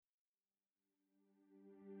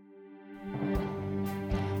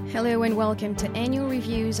Hello and welcome to Annual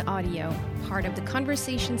Reviews Audio, part of the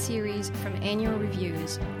conversation series from Annual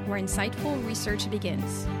Reviews, where insightful research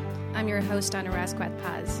begins. I'm your host, Ana Rasquat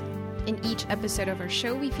Paz. In each episode of our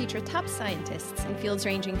show, we feature top scientists in fields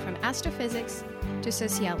ranging from astrophysics to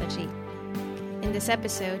sociology. In this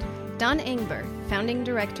episode, Don Engber, founding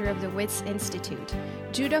director of the Wits Institute,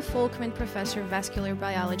 Judah Folkman, professor of vascular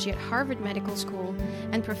biology at Harvard Medical School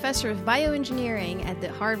and professor of bioengineering at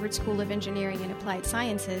the Harvard School of Engineering and Applied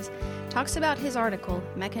Sciences, talks about his article,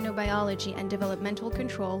 Mechanobiology and Developmental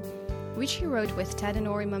Control, which he wrote with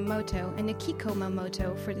Tadanori Mamoto and Akiko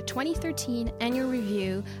Mamoto for the 2013 Annual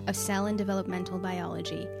Review of Cell and Developmental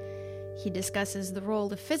Biology. He discusses the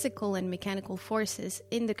role of physical and mechanical forces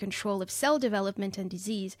in the control of cell development and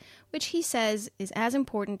disease, which he says is as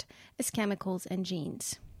important as chemicals and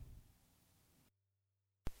genes.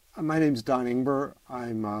 My name is Don Engber.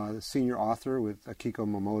 I'm a senior author with Akiko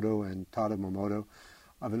Mamoto and Tada Mamoto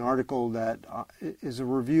of an article that is a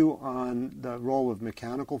review on the role of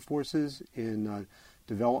mechanical forces in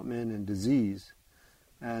development and disease.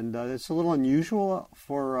 And it's a little unusual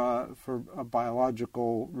for a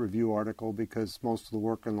biological review article because most of the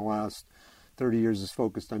work in the last 30 years is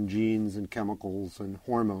focused on genes and chemicals and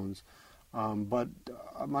hormones. But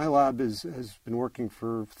my lab has been working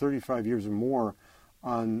for 35 years or more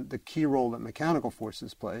on the key role that mechanical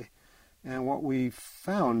forces play. And what we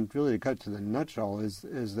found, really to cut to the nutshell,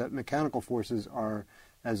 is that mechanical forces are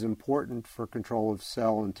as important for control of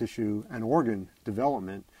cell and tissue and organ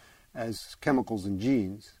development as chemicals and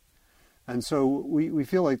genes. And so we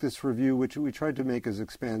feel like this review, which we tried to make as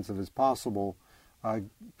expansive as possible,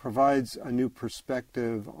 provides a new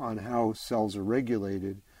perspective on how cells are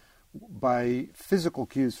regulated by physical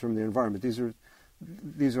cues from the environment.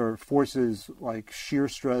 These are forces like shear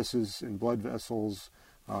stresses in blood vessels,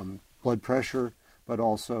 blood pressure, but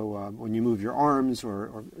also when you move your arms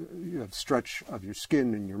or you have stretch of your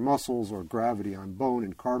skin and your muscles, or gravity on bone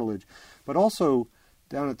and cartilage, but also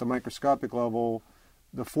down at the microscopic level,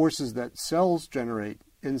 the forces that cells generate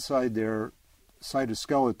inside their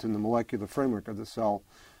cytoskeleton, the molecular framework of the cell,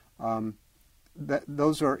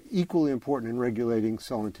 those are equally important in regulating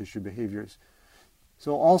cell and tissue behaviors.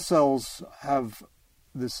 So all cells have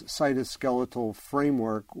this cytoskeletal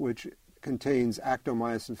framework, which contains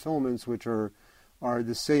actomyosin filaments, which are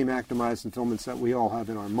the same actomyosin filaments that we all have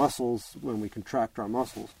in our muscles when we contract our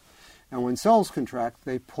muscles. And when cells contract,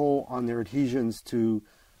 they pull on their adhesions to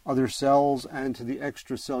other cells and to the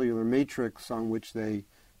extracellular matrix on which they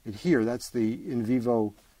adhere. That's the in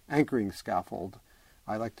vivo anchoring scaffold.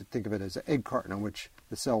 I like to think of it as an egg carton on which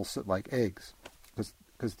the cells sit like eggs,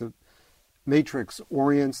 because the matrix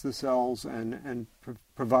orients the cells and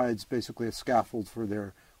provides basically a scaffold for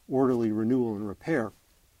their orderly renewal and repair.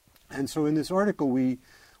 And so in this article, we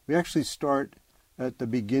actually start at the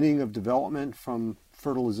beginning of development, from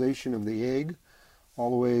fertilization of the egg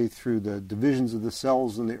all the way through the divisions of the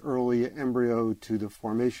cells in the early embryo to the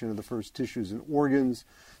formation of the first tissues and organs,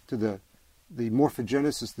 to the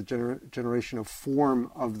morphogenesis, the generation of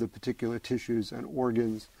form of the particular tissues and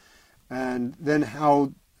organs, and then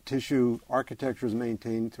how tissue architecture is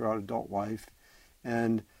maintained throughout adult life,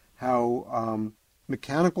 and how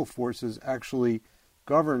mechanical forces actually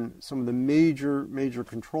govern some of the major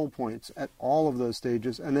control points at all of those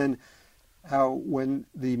stages, and then how when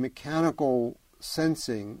the mechanical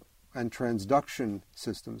sensing and transduction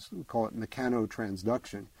systems, we call it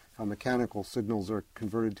mechanotransduction, how mechanical signals are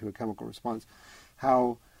converted to a chemical response,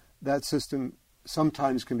 how that system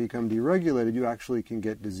sometimes can become deregulated, you actually can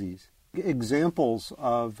get disease. Examples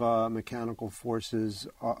of mechanical forces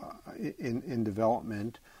in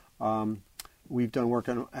development. We've done work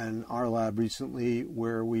in our lab recently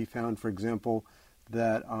where we found, for example,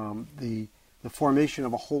 that the formation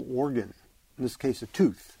of a whole organ, in this case a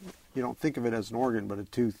tooth, you don't think of it as an organ, but a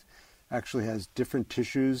tooth actually has different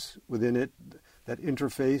tissues within it that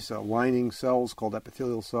interface, lining cells called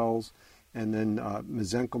epithelial cells, and then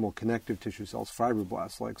mesenchymal connective tissue cells,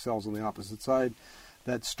 fibroblasts-like cells on the opposite side,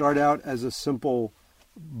 that start out as a simple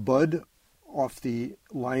bud off the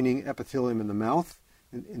lining epithelium in the mouth,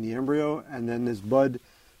 in the embryo, and then this bud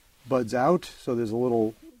buds out, so there's a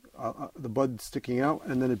little, the bud sticking out,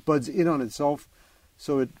 and then it buds in on itself,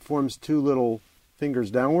 so it forms two little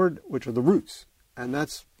fingers downward, which are the roots, and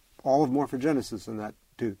that's all of morphogenesis in that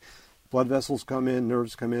tooth. Blood vessels come in,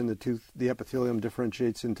 nerves come in, the epithelium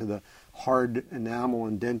differentiates into the hard enamel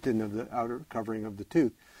and dentin of the outer covering of the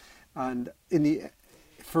tooth. And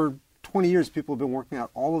for 20 years, people have been working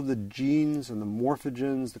out all of the genes and the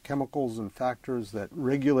morphogens, the chemicals and factors that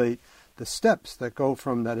regulate the steps that go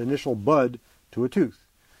from that initial bud to a tooth.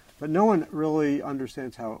 But no one really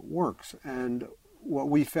understands how it works. And what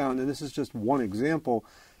we found, and this is just one example,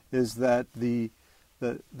 is that the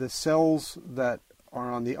cells that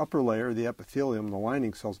are on the upper layer, the epithelium, the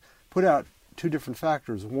lining cells, put out two different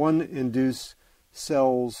factors. One, induce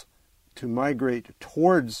cells to migrate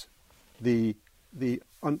towards the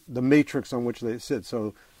matrix on which they sit.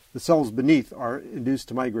 So the cells beneath are induced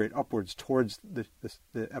to migrate upwards towards the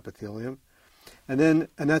epithelium. And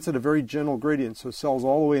that's at a very gentle gradient, so cells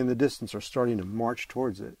all the way in the distance are starting to march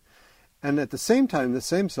towards it. And at the same time, the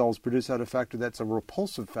same cells produce out a factor that's a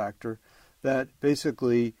repulsive factor that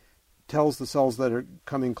basically tells the cells that are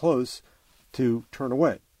coming close to turn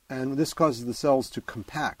away. And this causes the cells to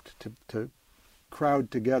compact, to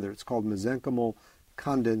crowd together. It's called mesenchymal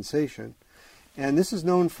condensation. And this is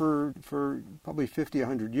known for probably 50,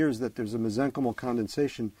 100 years, that there's a mesenchymal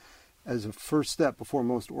condensation as a first step before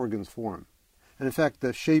most organs form. And in fact,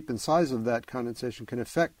 the shape and size of that condensation can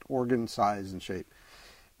affect organ size and shape.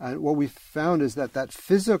 And what we found is that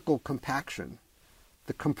physical compaction,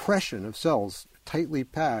 the compression of cells tightly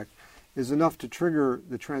packed, is enough to trigger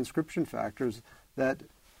the transcription factors that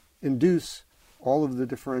induce all of the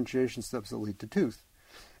differentiation steps that lead to tooth.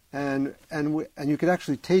 And you could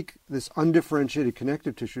actually take this undifferentiated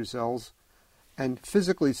connective tissue cells and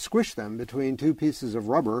physically squish them between two pieces of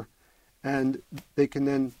rubber, and they can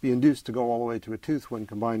then be induced to go all the way to a tooth when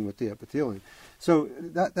combined with the epithelium. So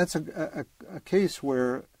that's a case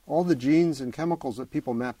where all the genes and chemicals that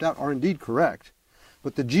people mapped out are indeed correct,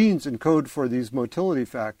 but the genes encode for these motility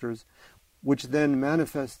factors, which then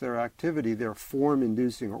manifest their activity, their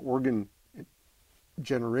form-inducing or organ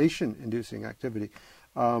generation-inducing activity,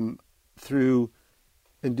 through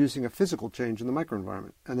inducing a physical change in the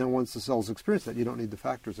microenvironment. And then once the cells experience that, you don't need the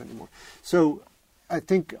factors anymore. So I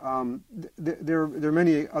think there are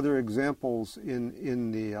many other examples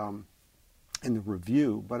in the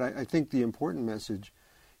review, but I think the important message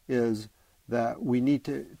is that we need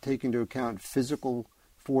to take into account physical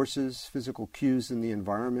forces, physical cues in the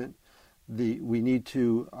environment. We need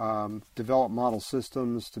to develop model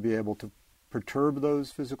systems to be able to perturb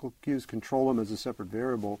those physical cues, control them as a separate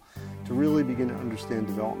variable, to really begin to understand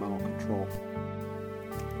developmental control.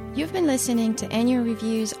 You've been listening to Annual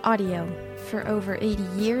Review's audio. For over 80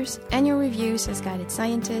 years, Annual Reviews has guided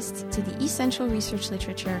scientists to the essential research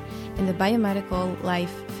literature in the biomedical,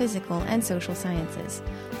 life, physical, and social sciences.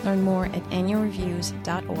 Learn more at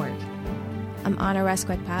annualreviews.org. I'm Ana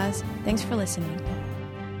Rasquet Paz. Thanks for listening.